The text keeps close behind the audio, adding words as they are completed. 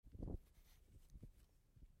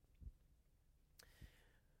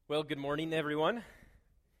Well, good morning, everyone.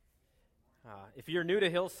 If you're new to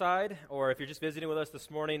Hillside, or if you're just visiting with us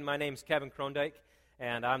this morning, my name's Kevin Krondyke,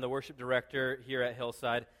 and I'm the worship director here at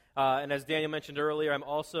Hillside. And as Daniel mentioned earlier, I'm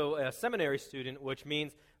also a seminary student, which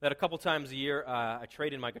means that a couple times a year I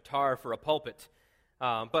trade in my guitar for a pulpit.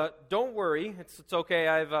 But don't worry, it's okay.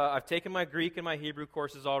 I've taken my Greek and my Hebrew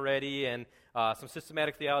courses already, and some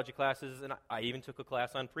systematic theology classes, and I even took a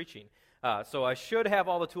class on preaching. So I should have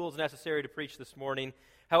all the tools necessary to preach this morning.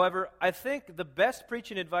 However, I think the best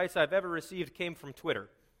preaching advice I've ever received came from Twitter.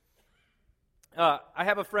 I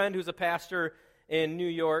have a friend who's a pastor in New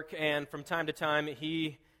York, and from time to time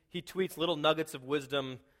he tweets little nuggets of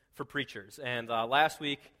wisdom for preachers. And last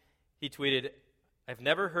week he tweeted, "I've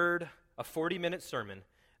never heard a 40-minute sermon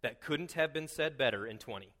that couldn't have been said better in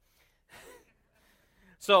 20."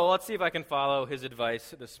 So let's see if I can follow his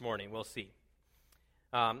advice this morning. We'll see.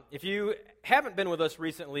 If you haven't been with us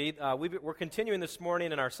recently, we're continuing this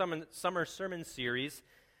morning in our summer sermon series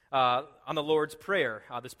on the Lord's Prayer,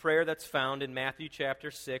 this prayer that's found in Matthew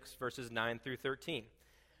chapter 6, verses 9 through 13.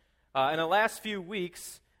 In the last few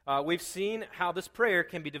weeks, we've seen how this prayer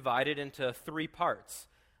can be divided into three parts.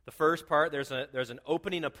 The first part, there's an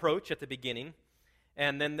opening approach at the beginning,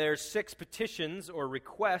 and then there's 6 petitions or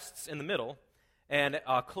requests in the middle, and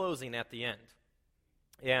a closing at the end.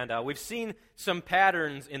 And we've seen some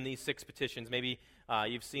patterns in these 6 petitions. Maybe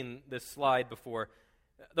you've seen this slide before.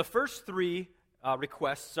 The first 3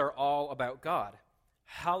 requests are all about God.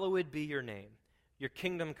 Hallowed be your name. Your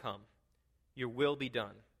kingdom come. Your will be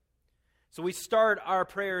done. So we start our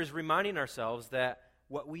prayers reminding ourselves that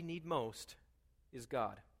what we need most is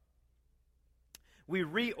God. We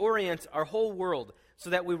reorient our whole world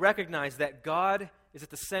so that we recognize that God is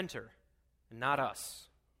at the center and not us.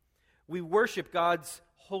 We worship God's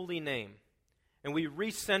holy name, and we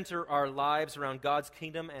recenter our lives around God's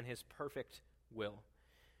kingdom and His perfect will.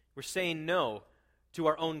 We're saying no to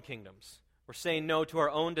our own kingdoms. We're saying no to our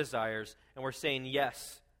own desires, and we're saying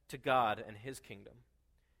yes to God and His kingdom.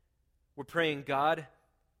 We're praying, God,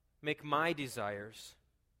 make my desires,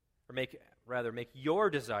 or make your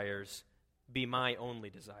desires be my only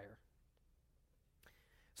desire.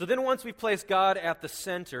 So then once we've placed God at the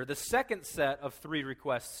center, the second set of 3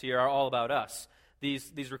 requests here are all about us.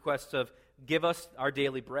 These requests of give us our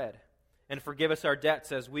daily bread, and forgive us our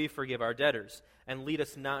debts as we forgive our debtors, and lead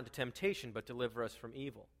us not into temptation, but deliver us from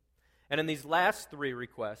evil. And in these last 3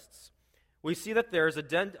 requests, we see that there's a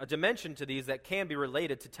dimension to these that can be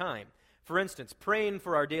related to time. For instance, praying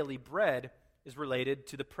for our daily bread is related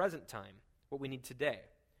to the present time, what we need today.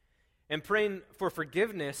 And praying for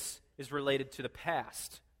forgiveness is related to the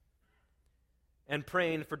past. And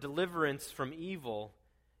praying for deliverance from evil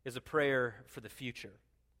is a prayer for the future.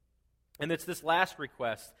 And it's this last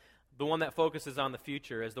request, the one that focuses on the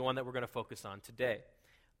future, is the one that we're going to focus on today.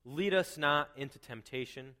 Lead us not into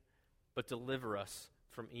temptation, but deliver us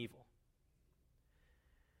from evil.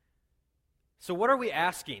 So what are we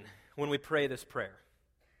asking when we pray this prayer?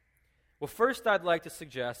 Well, first I'd like to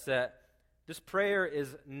suggest that this prayer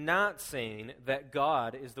is not saying that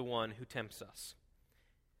God is the one who tempts us.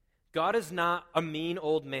 God is not a mean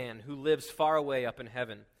old man who lives far away up in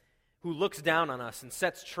heaven, who looks down on us and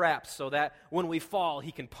sets traps so that when we fall,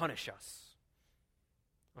 He can punish us.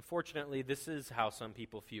 Unfortunately, this is how some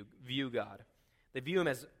people view God. They view Him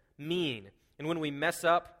as mean, and when we mess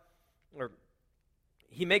up, or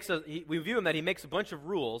we view Him that He makes a bunch of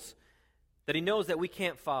rules that He knows that we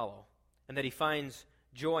can't follow, and that He finds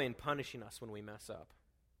joy in punishing us when we mess up.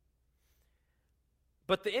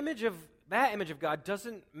 But that image of God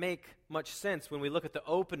doesn't make much sense when we look at the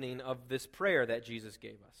opening of this prayer that Jesus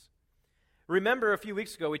gave us. Remember, a few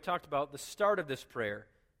weeks ago we talked about the start of this prayer,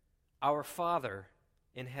 our Father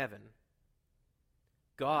in heaven.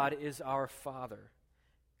 God is our Father,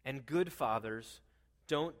 and good fathers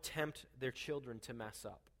don't tempt their children to mess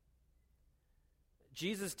up.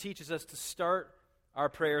 Jesus teaches us to start our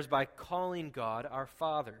prayers by calling God our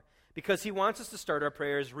Father, because He wants us to start our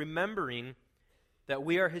prayers remembering that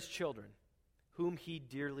we are His children, whom He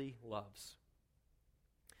dearly loves.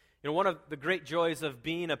 You know, one of the great joys of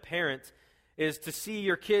being a parent is to see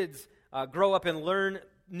your kids grow up and learn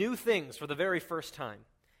new things for the very first time.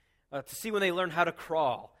 To see when they learn how to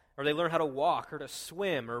crawl, or they learn how to walk, or to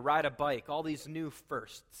swim, or ride a bike, all these new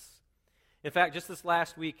firsts. In fact, just this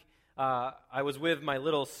last week, I was with my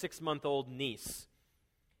little 6-month-old niece,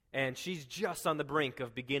 and she's just on the brink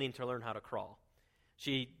of beginning to learn how to crawl.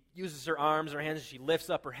 She uses her arms, her hands, she lifts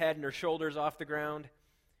up her head and her shoulders off the ground,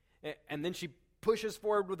 and then she pushes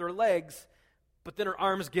forward with her legs, but then her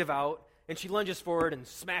arms give out, and she lunges forward and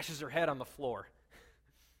smashes her head on the floor.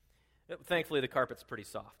 Thankfully, the carpet's pretty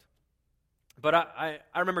soft. But I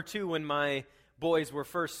remember, too, when my boys were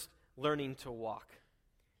first learning to walk.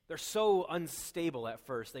 They're so unstable at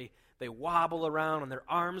first. They wobble around, and their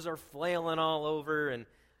arms are flailing all over, and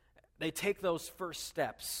they take those first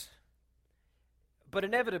steps. But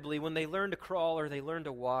inevitably, when they learn to crawl or they learn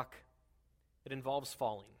to walk, it involves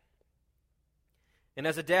falling. And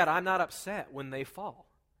as a dad, I'm not upset when they fall.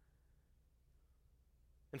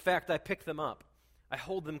 In fact, I pick them up. I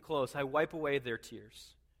hold them close. I wipe away their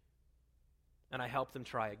tears. And I help them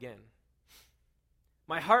try again.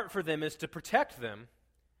 My heart for them is to protect them,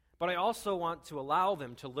 but I also want to allow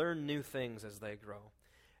them to learn new things as they grow.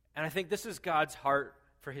 And I think this is God's heart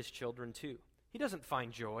for his children too. He doesn't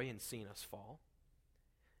find joy in seeing us fall.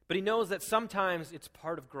 But he knows that sometimes it's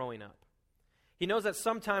part of growing up. He knows that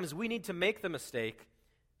sometimes we need to make the mistake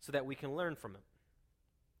so that we can learn from it.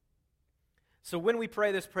 So when we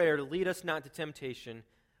pray this prayer to lead us not to temptation,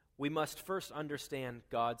 we must first understand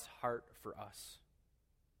God's heart for us.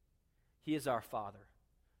 He is our Father.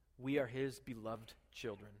 We are his beloved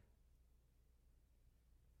children.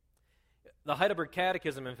 The Heidelberg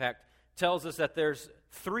Catechism, in fact, tells us that there's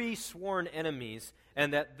 3 sworn enemies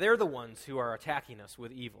and that they're the ones who are attacking us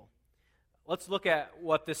with evil. Let's look at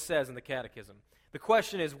what this says in the Catechism. The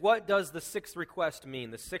question is, what does the 6th request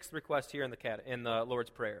mean? The 6th request here in the Lord's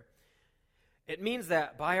Prayer. It means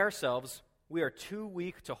that by ourselves, we are too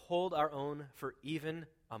weak to hold our own for even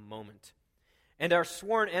a moment. And our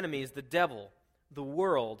sworn enemies, the devil, the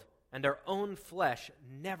world, and our own flesh,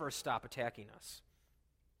 never stop attacking us.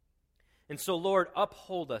 And so, Lord,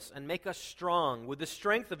 uphold us and make us strong with the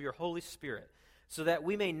strength of your Holy Spirit, so that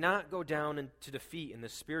we may not go down into defeat in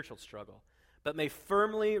this spiritual struggle, but may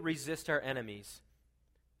firmly resist our enemies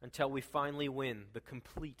until we finally win the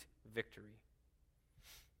complete victory.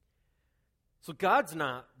 So God's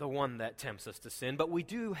not the one that tempts us to sin, but we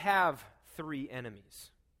do have 3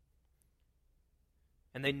 enemies.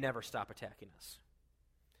 And they never stop attacking us.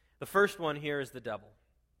 The first one here is the devil.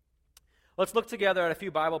 Let's look together at a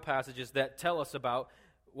few Bible passages that tell us about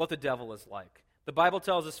what the devil is like. The Bible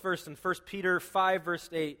tells us first in 1 Peter 5, verse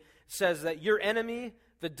 8, says that your enemy,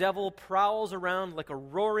 the devil, prowls around like a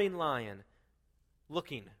roaring lion,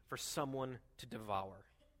 looking for someone to devour.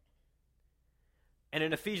 And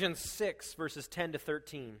in Ephesians 6, verses 10 to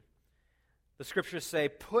 13, the scriptures say,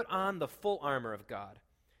 put on the full armor of God,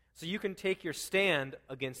 so you can take your stand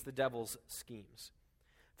against the devil's schemes.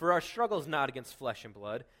 For our struggle is not against flesh and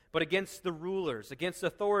blood, but against the rulers, against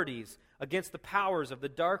authorities, against the powers of the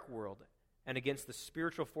dark world, and against the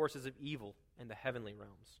spiritual forces of evil in the heavenly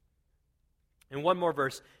realms. And one more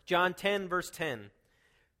verse, John 10, verse 10,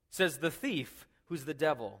 says, the thief, who's the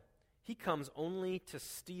devil, he comes only to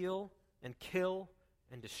steal and kill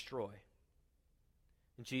and destroy.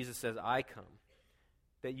 And Jesus says, I come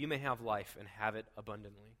that you may have life and have it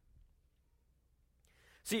abundantly.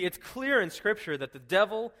 See, it's clear in Scripture that the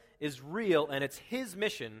devil is real and it's his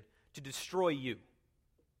mission to destroy you.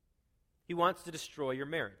 He wants to destroy your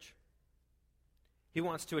marriage. He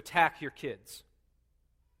wants to attack your kids.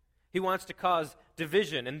 He wants to cause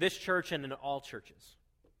division in this church and in all churches.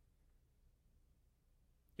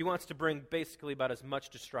 He wants to bring basically about as much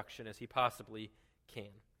destruction as he possibly can.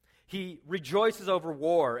 He rejoices over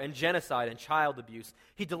war and genocide and child abuse.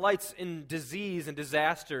 He delights in disease and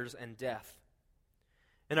disasters and death.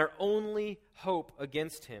 And our only hope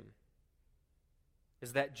against him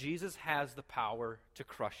is that Jesus has the power to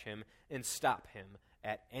crush him and stop him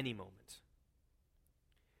at any moment.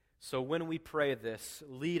 So when we pray this,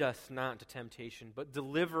 lead us not into temptation, but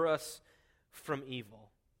deliver us from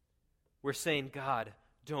evil, we're saying, God,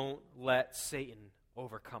 don't let Satan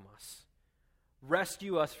overcome us.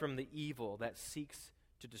 Rescue us from the evil that seeks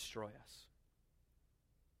to destroy us.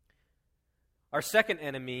 Our second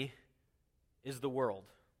enemy is the world.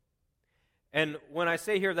 And when I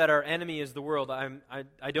say here that our enemy is the world,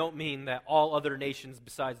 I don't mean that all other nations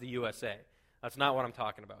besides the USA. That's not what I'm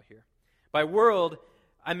talking about here. By world,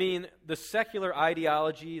 I mean the secular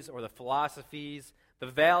ideologies or the philosophies, the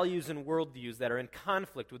values and worldviews that are in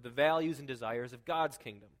conflict with the values and desires of God's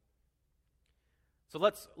kingdom. So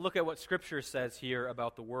let's look at what Scripture says here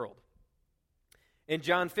about the world. In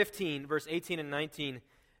John 15, verse 18 and 19,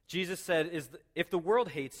 Jesus said, if the world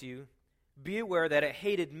hates you, be aware that it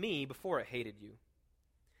hated me before it hated you.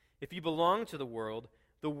 If you belong to the world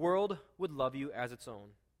would love you as its own.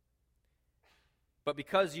 But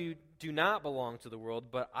because you do not belong to the world,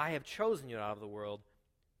 but I have chosen you out of the world,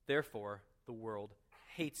 therefore the world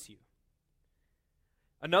hates you.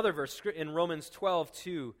 Another verse in Romans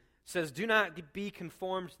 12:2 says, do not be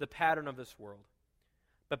conformed to the pattern of this world,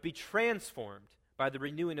 but be transformed by the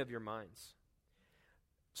renewing of your minds.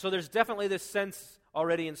 So there's definitely this sense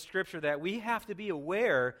already in Scripture that we have to be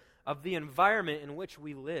aware of the environment in which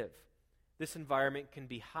we live. This environment can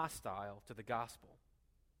be hostile to the gospel.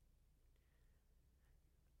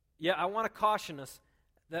 Yeah, I want to caution us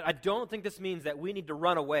that I don't think this means that we need to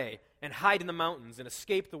run away and hide in the mountains and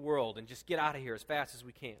escape the world and just get out of here as fast as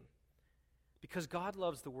we can. Because God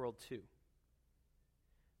loves the world too.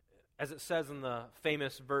 As it says in the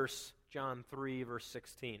famous verse, John 3, verse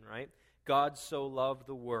 16, right? God so loved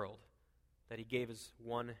the world that he gave his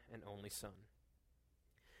one and only Son.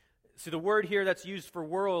 See, the word here that's used for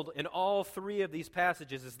world in all three of these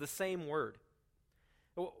passages is the same word,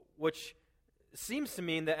 which seems to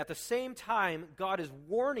mean that at the same time, God is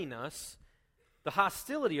warning us the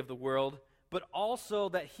hostility of the world, but also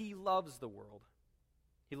that he loves the world.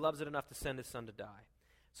 He loves it enough to send his Son to die.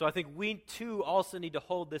 So I think we too also need to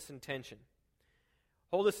hold this intention.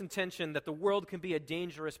 Hold this intention that the world can be a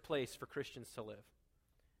dangerous place for Christians to live.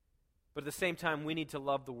 But at the same time, we need to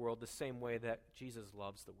love the world the same way that Jesus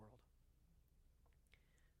loves the world.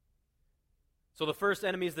 So the first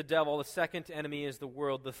enemy is the devil, the second enemy is the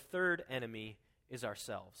world, the third enemy is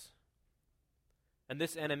ourselves. And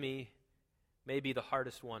this enemy may be the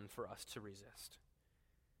hardest one for us to resist,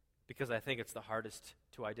 because I think it's the hardest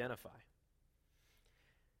to identify.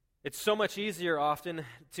 It's so much easier often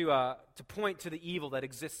to point to the evil that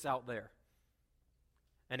exists out there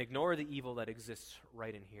and ignore the evil that exists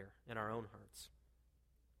right in here, in our own hearts.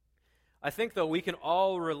 I think, though, we can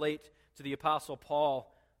all relate to the Apostle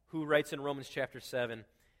Paul, who writes in Romans chapter 7,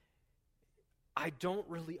 I don't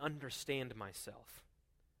really understand myself,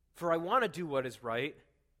 for I want to do what is right,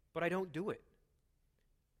 but I don't do it.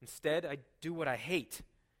 Instead, I do what I hate.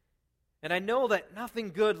 And I know that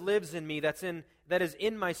nothing good lives in me that is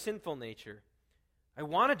in my sinful nature. I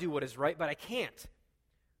want to do what is right, but I can't.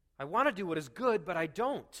 I want to do what is good, but I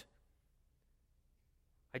don't.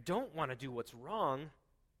 I don't want to do what's wrong,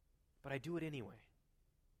 but I do it anyway.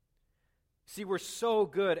 See, we're so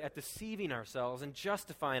good at deceiving ourselves and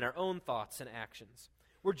justifying our own thoughts and actions.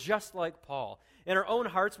 We're just like Paul. In our own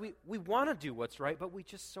hearts, we want to do what's right, but we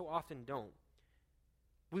just so often don't.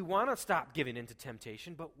 We want to stop giving in to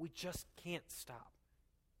temptation, but we just can't stop.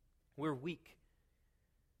 We're weak.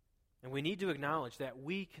 And we need to acknowledge that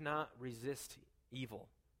we cannot resist evil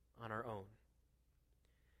on our own.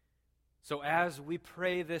 So as we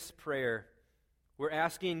pray this prayer, we're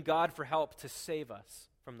asking God for help to save us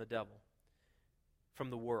from the devil,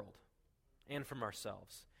 from the world, and from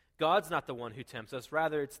ourselves. God's not the one who tempts us.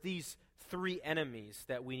 Rather, it's these three enemies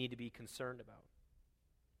that we need to be concerned about.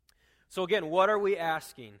 So again, what are we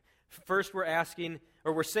asking? First, we're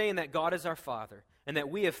saying that God is our Father and that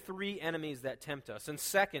we have three enemies that tempt us. And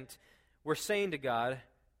second, we're saying to God,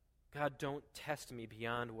 God, don't test me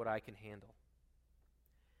beyond what I can handle.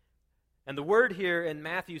 And the word here in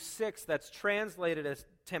Matthew 6 that's translated as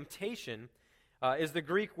temptation is the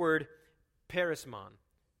Greek word perismon,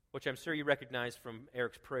 which I'm sure you recognize from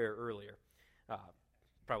Eric's prayer earlier.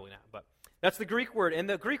 Probably not, but that's the Greek word. And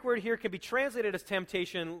the Greek word here can be translated as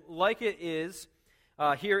temptation like it is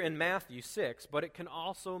here in Matthew 6, but it can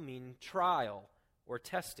also mean trial or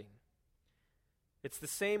testing. It's the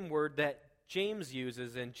same word that James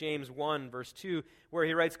uses in James 1, verse 2, where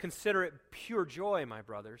he writes, "Consider it pure joy, my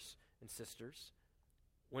brothers and sisters,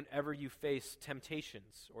 whenever you face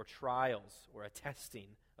temptations or trials or a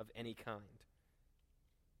testing of any kind."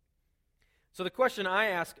 So the question I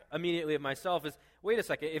ask immediately of myself is, wait a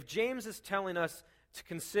second, if James is telling us to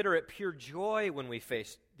consider it pure joy when we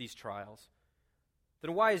face these trials,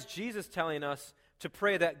 then why is Jesus telling us to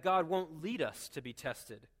pray that God won't lead us to be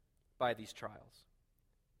tested by these trials?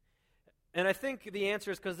 And I think the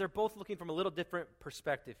answer is because they're both looking from a little different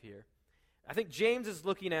perspective here. I think James is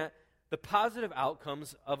looking at the positive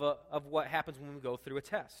outcomes of what happens when we go through a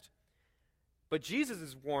test. But Jesus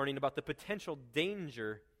is warning about the potential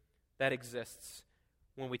danger that exists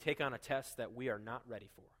when we take on a test that we are not ready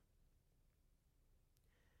for.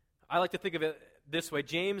 I like to think of it this way.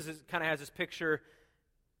 James kind of has this picture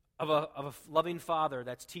of a loving father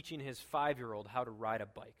that's teaching his 5-year-old how to ride a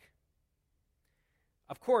bike.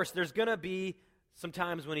 Of course, there's going to be some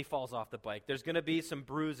times when he falls off the bike. There's going to be some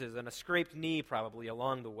bruises and a scraped knee probably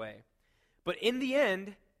along the way. But in the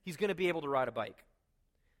end, he's going to be able to ride a bike.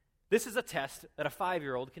 This is a test that a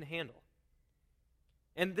 5-year-old can handle.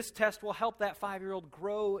 And this test will help that 5-year-old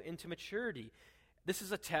grow into maturity. This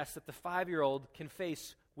is a test that the 5-year-old can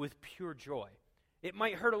face with pure joy. It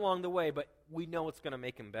might hurt along the way, but we know it's going to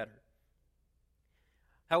make him better.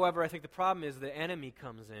 However, I think the problem is the enemy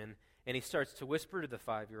comes in and he starts to whisper to the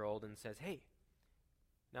 5-year-old and says, "Hey,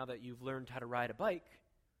 now that you've learned how to ride a bike,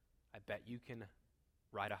 I bet you can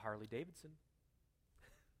ride a Harley Davidson."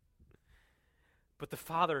 But the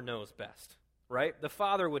Father knows best, right? The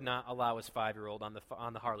Father would not allow his 5-year-old on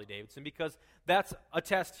the Harley Davidson because that's a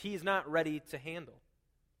test he's not ready to handle.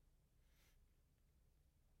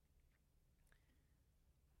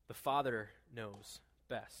 The Father knows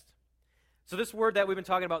best. So this word that we've been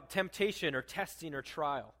talking about, temptation or testing or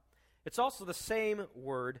trial, it's also the same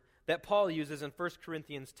word that Paul uses in 1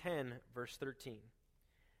 Corinthians 10, verse 13.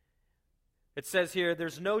 It says here,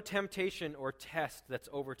 there's no temptation or test that's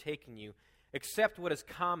overtaken you except what is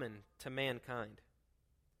common to mankind.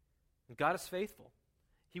 And God is faithful.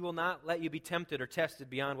 He will not let you be tempted or tested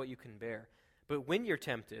beyond what you can bear. But when you're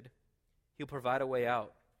tempted, he'll provide a way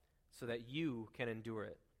out so that you can endure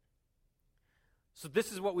it. So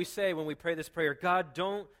this is what we say when we pray this prayer. God,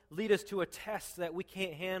 don't lead us to a test that we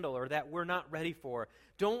can't handle or that we're not ready for.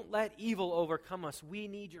 Don't let evil overcome us. We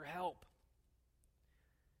need your help.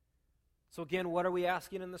 So again, what are we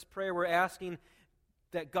asking in this prayer? We're asking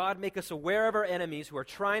that God make us aware of our enemies who are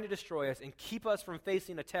trying to destroy us and keep us from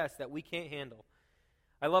facing a test that we can't handle.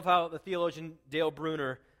 I love how the theologian Dale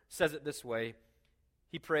Bruner says it this way.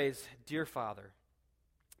 He prays, "Dear Father,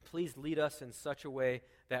 please lead us in such a way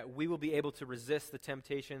that we will be able to resist the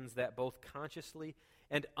temptations that both consciously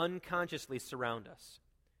and unconsciously surround us.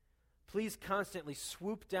 Please constantly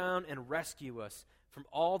swoop down and rescue us from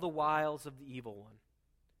all the wiles of the evil one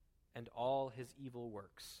and all his evil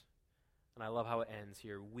works." And I love how it ends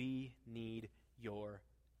here. We need your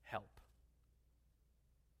help.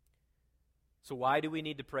 So why do we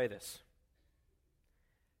need to pray this?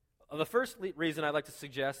 The first reason I'd like to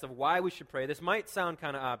suggest of why we should pray this might sound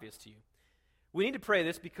kind of obvious to you. We need to pray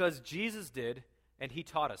this because Jesus did, and he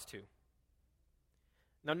taught us to.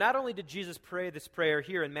 Now, not only did Jesus pray this prayer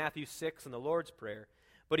here in Matthew 6 in the Lord's Prayer,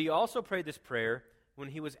 but he also prayed this prayer when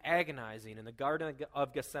he was agonizing in the Garden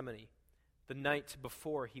of Gethsemane the night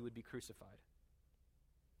before he would be crucified.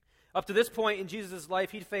 Up to this point in Jesus'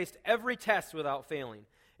 life, he'd faced every test without failing,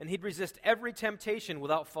 and he'd resist every temptation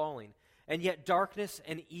without falling, and yet darkness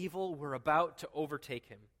and evil were about to overtake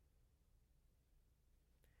him.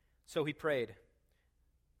 So he prayed,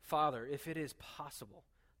 "Father, if it is possible,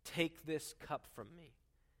 take this cup from me.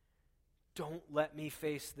 Don't let me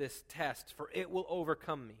face this test, for it will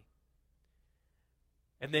overcome me."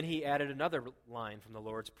 And then he added another line from the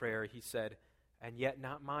Lord's Prayer. He said, "And yet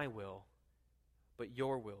not my will, but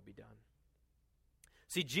your will be done."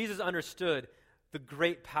 See, Jesus understood the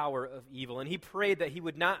great power of evil, and he prayed that he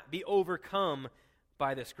would not be overcome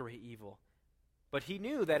by this great evil. But he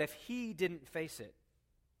knew that if he didn't face it,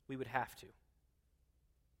 we would have to.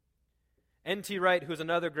 N.T. Wright, who's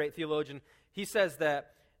another great theologian, he says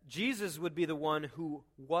that Jesus would be the one who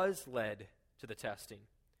was led to the testing,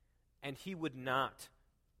 and he would not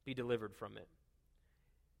be delivered from it.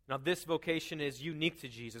 Now, this vocation is unique to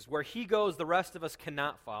Jesus. Where he goes, the rest of us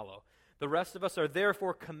cannot follow. The rest of us are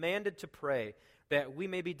therefore commanded to pray that we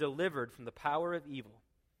may be delivered from the power of evil.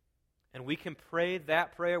 And we can pray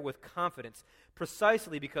that prayer with confidence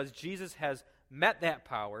precisely because Jesus has met that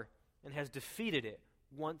power and has defeated it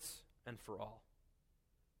once and for all.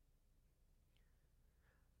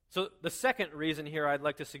 So the second reason here I'd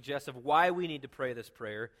like to suggest of why we need to pray this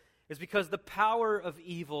prayer is because the power of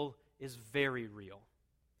evil is very real.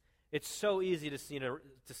 It's so easy to see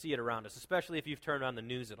it around us, especially if you've turned on the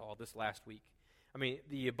news at all this last week. I mean,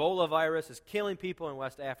 the Ebola virus is killing people in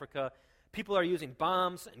West Africa. People are using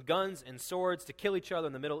bombs and guns and swords to kill each other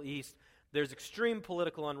in the Middle East. There's extreme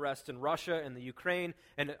political unrest in Russia and the Ukraine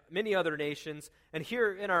and many other nations. And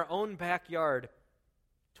here in our own backyard,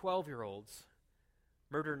 12-year-olds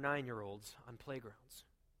murder 9-year-olds on playgrounds.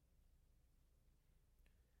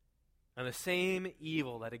 And the same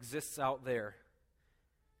evil that exists out there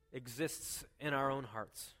exists in our own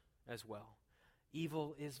hearts as well.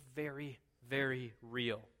 Evil is very, very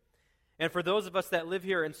real. And for those of us that live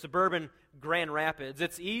here in suburban Grand Rapids,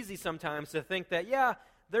 it's easy sometimes to think that, yeah,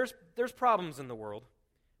 there's problems in the world,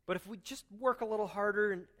 but if we just work a little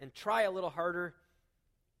harder and try a little harder,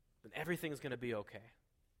 then everything's going to be okay.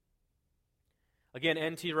 Again,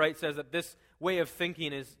 N.T. Wright says that this way of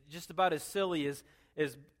thinking is just about as silly as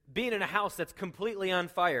being in a house that's completely on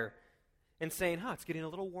fire and saying, it's getting a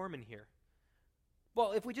little warm in here.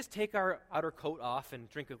 Well, if we just take our outer coat off and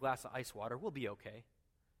drink a glass of ice water, we'll be okay.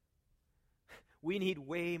 We need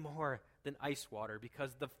way more than ice water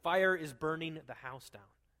because the fire is burning the house down.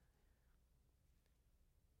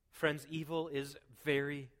 Friends, evil is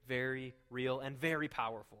very, very real and very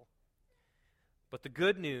powerful. But the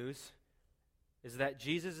good news is that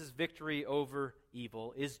Jesus' victory over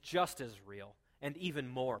evil is just as real and even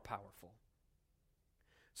more powerful.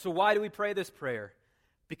 So why do we pray this prayer?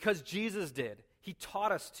 Because Jesus did. He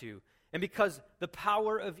taught us to. And because the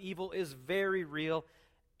power of evil is very real,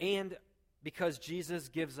 and because Jesus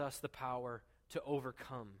gives us the power to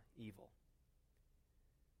overcome evil.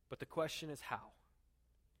 But the question is how?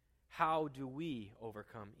 How do we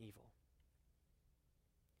overcome evil?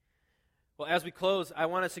 Well, as we close, I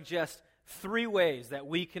want to suggest 3 ways that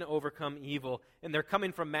we can overcome evil, and they're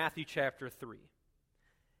coming from Matthew chapter 3.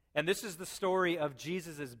 And this is the story of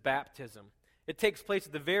Jesus' baptism. It takes place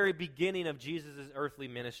at the very beginning of Jesus' earthly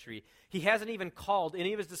ministry. He hasn't even called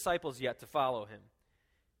any of his disciples yet to follow him.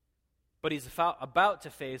 But he's about to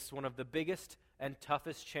face one of the biggest and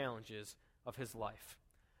toughest challenges of his life.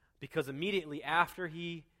 Because immediately after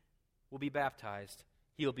he will be baptized,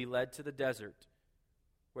 he will be led to the desert,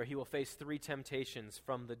 where he will face 3 temptations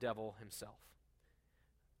from the devil himself.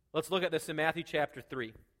 Let's look at this in Matthew chapter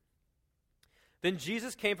 3. Then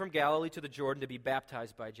Jesus came from Galilee to the Jordan to be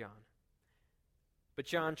baptized by John. But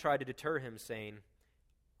John tried to deter him, saying,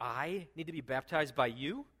 I need to be baptized by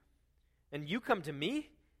you? And you come to me?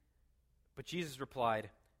 But Jesus replied,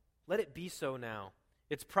 let it be so now.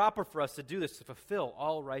 It's proper for us to do this to fulfill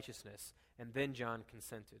all righteousness. And then John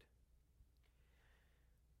consented.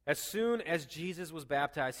 As soon as Jesus was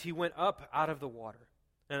baptized, he went up out of the water.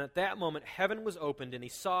 And at that moment, heaven was opened, and he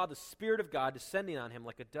saw the Spirit of God descending on him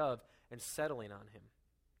like a dove and settling on him.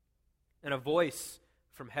 And a voice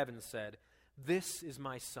from heaven said, This is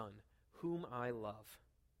my Son, whom I love.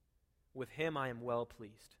 With him I am well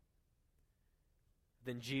pleased.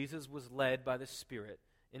 Then Jesus was led by the Spirit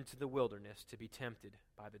into the wilderness to be tempted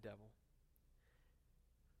by the devil.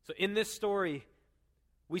 So in this story,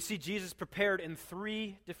 we see Jesus prepared in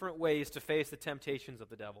 3 different ways to face the temptations of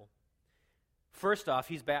the devil. First off,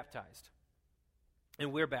 he's baptized.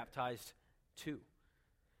 And we're baptized too.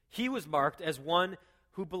 He was marked as one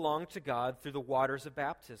who belonged to God through the waters of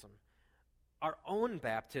baptism. Our own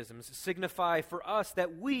baptisms signify for us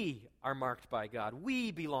that we are marked by God.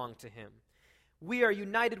 We belong to him. We are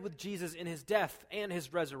united with Jesus in his death and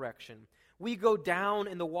his resurrection. We go down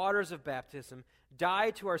in the waters of baptism, die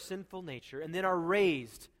to our sinful nature, and then are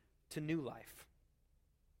raised to new life.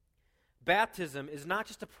 Baptism is not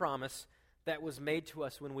just a promise that was made to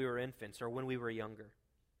us when we were infants or when we were younger,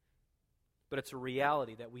 but it's a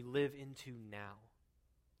reality that we live into now.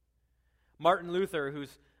 Martin Luther,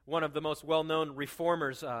 who's one of the most well-known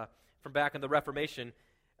reformers from back in the Reformation,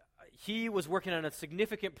 he was working on a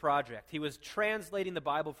significant project. He was translating the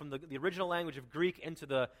Bible from the original language of Greek into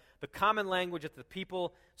the common language that the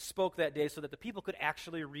people spoke that day so that the people could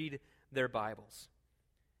actually read their Bibles.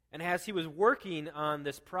 And as he was working on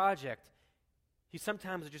this project, he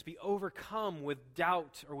sometimes would just be overcome with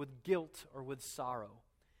doubt or with guilt or with sorrow.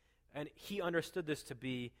 And he understood this to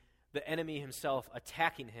be the enemy himself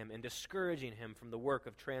attacking him and discouraging him from the work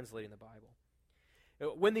of translating the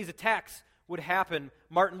Bible. When these attacks would happen,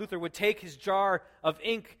 Martin Luther would take his jar of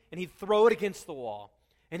ink and he'd throw it against the wall.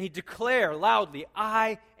 And he'd declare loudly,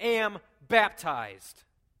 I am baptized.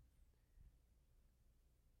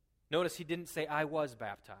 Notice he didn't say, I was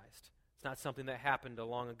baptized. It's not something that happened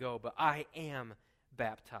long ago, but I am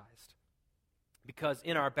baptized. Because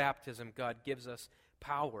in our baptism, God gives us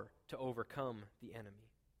power to overcome the enemy.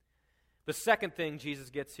 The second thing Jesus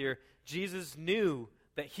gets here, Jesus knew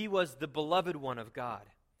that he was the beloved one of God.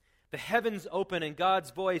 The heavens opened and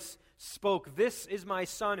God's voice spoke, This is my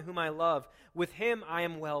Son whom I love. With him I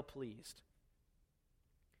am well pleased.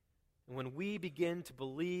 And when we begin to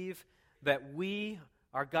believe that we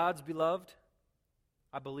are God's beloved,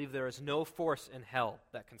 I believe there is no force in hell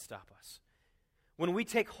that can stop us. When we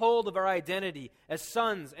take hold of our identity as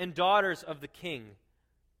sons and daughters of the King,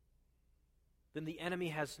 then the enemy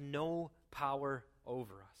has no power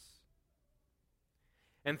over us.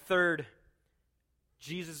 And third,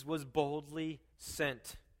 Jesus was boldly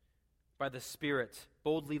sent by the Spirit,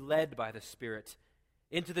 boldly led by the Spirit,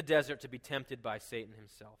 into the desert to be tempted by Satan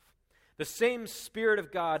himself. The same Spirit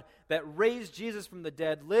of God that raised Jesus from the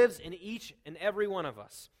dead lives in each and every one of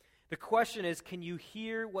us. The question is, can you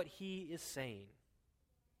hear what he is saying?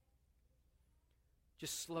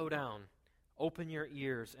 Just slow down, open your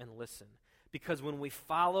ears, and listen. Because when we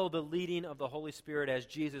follow the leading of the Holy Spirit as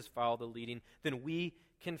Jesus followed the leading, then we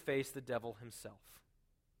can face the devil himself.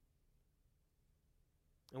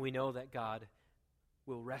 And we know that God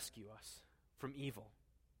will rescue us from evil.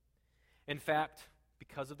 In fact,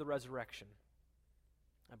 because of the resurrection,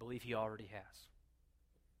 I believe he already has.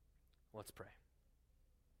 Let's pray.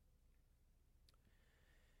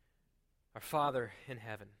 Our Father in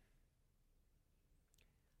heaven,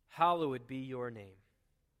 hallowed be your name.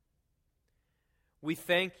 We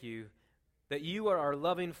thank you that you are our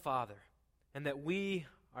loving Father and that we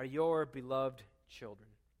are your beloved children.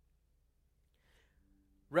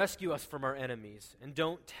 Rescue us from our enemies, and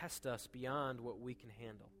don't test us beyond what we can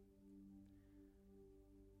handle.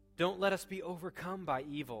 Don't let us be overcome by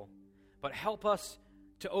evil, but help us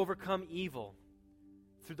to overcome evil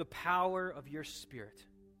through the power of your Spirit,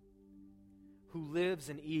 who lives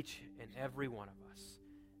in each and every one of us.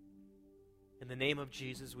 In the name of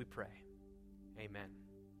Jesus we pray. Amen.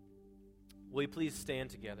 Will you please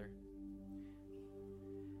stand together?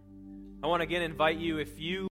 I want to again invite you, if you